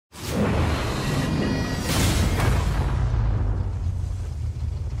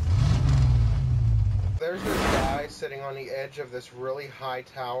sitting on the edge of this really high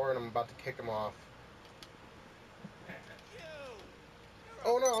tower, and I'm about to kick him off.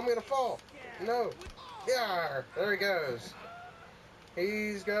 Oh no, I'm gonna fall! No! Yeah! There he goes.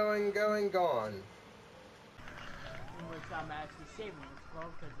 He's gone. Which I'm actually saving this call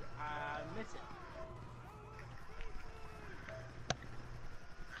because I miss it.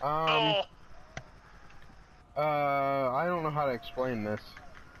 I don't know how to explain this.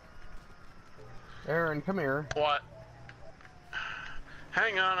 Aaron, come here. What?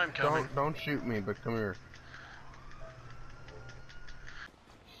 Hang on, I'm coming. Don't shoot me, but come here.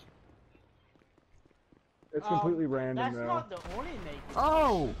 It's completely random, That's not the only naked.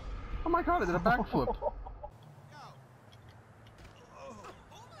 Oh! Oh my god, I did a backflip.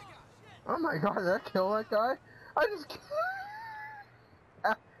 Oh my god, did that kill that guy? I just...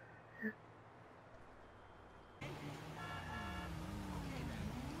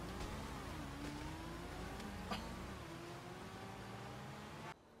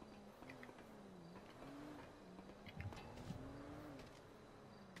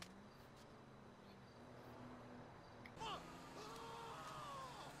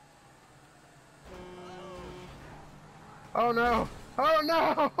 Oh no! Oh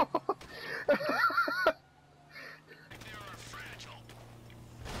no!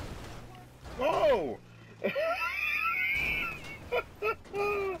 Whoa!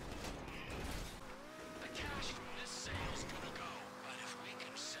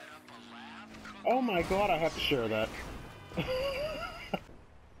 Oh my god, I have to share that.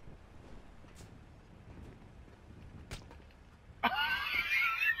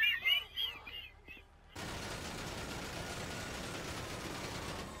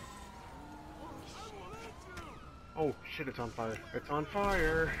 Oh shit, it's on fire. It's on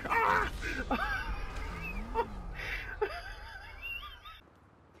fire! Ah!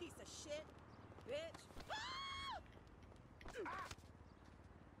 Piece of shit, bitch!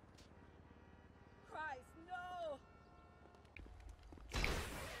 Christ, no!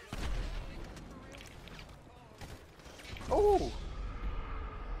 Oh!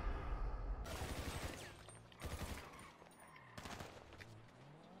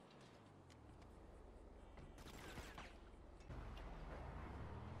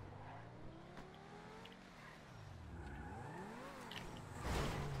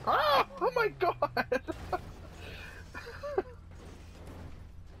 Ah! Oh my god!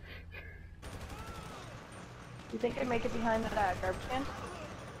 You think I'd make it behind that garbage can?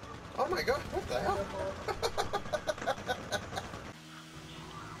 Oh my god, what the hell?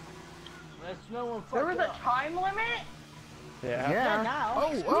 Let's no one fuck There was a up. time limit? Yeah, now.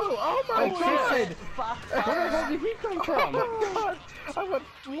 Oh my god! Where the hell did he come from? Oh my god! I went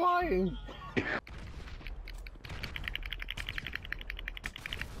flying!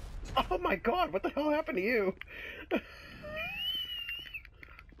 Oh my god, what the hell happened to you?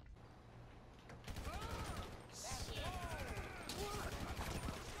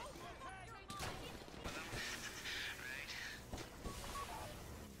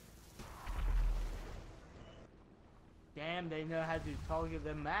 Damn, they know how to target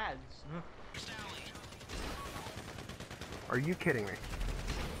the mads. Are you kidding me?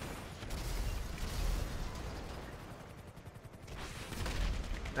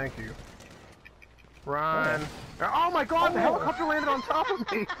 Thank you. Run! Oh my god, the helicopter landed on top of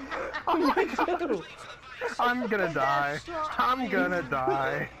me! Oh my god! I'm gonna die. I'm gonna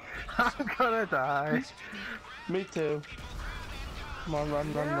die. I'm gonna die. Me too. Come on,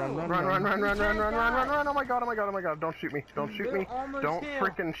 run. Run! Oh my god, oh my god, oh my god. Don't shoot me. Don't shoot me. Don't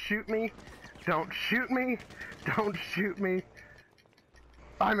freaking shoot me. Don't shoot me. Don't shoot me.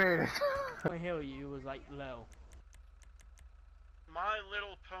 I made it. My hill you was like low. My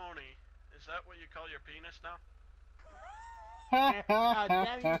Little Pony. Is that what you call your penis now?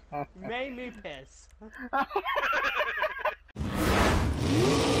 That made me piss.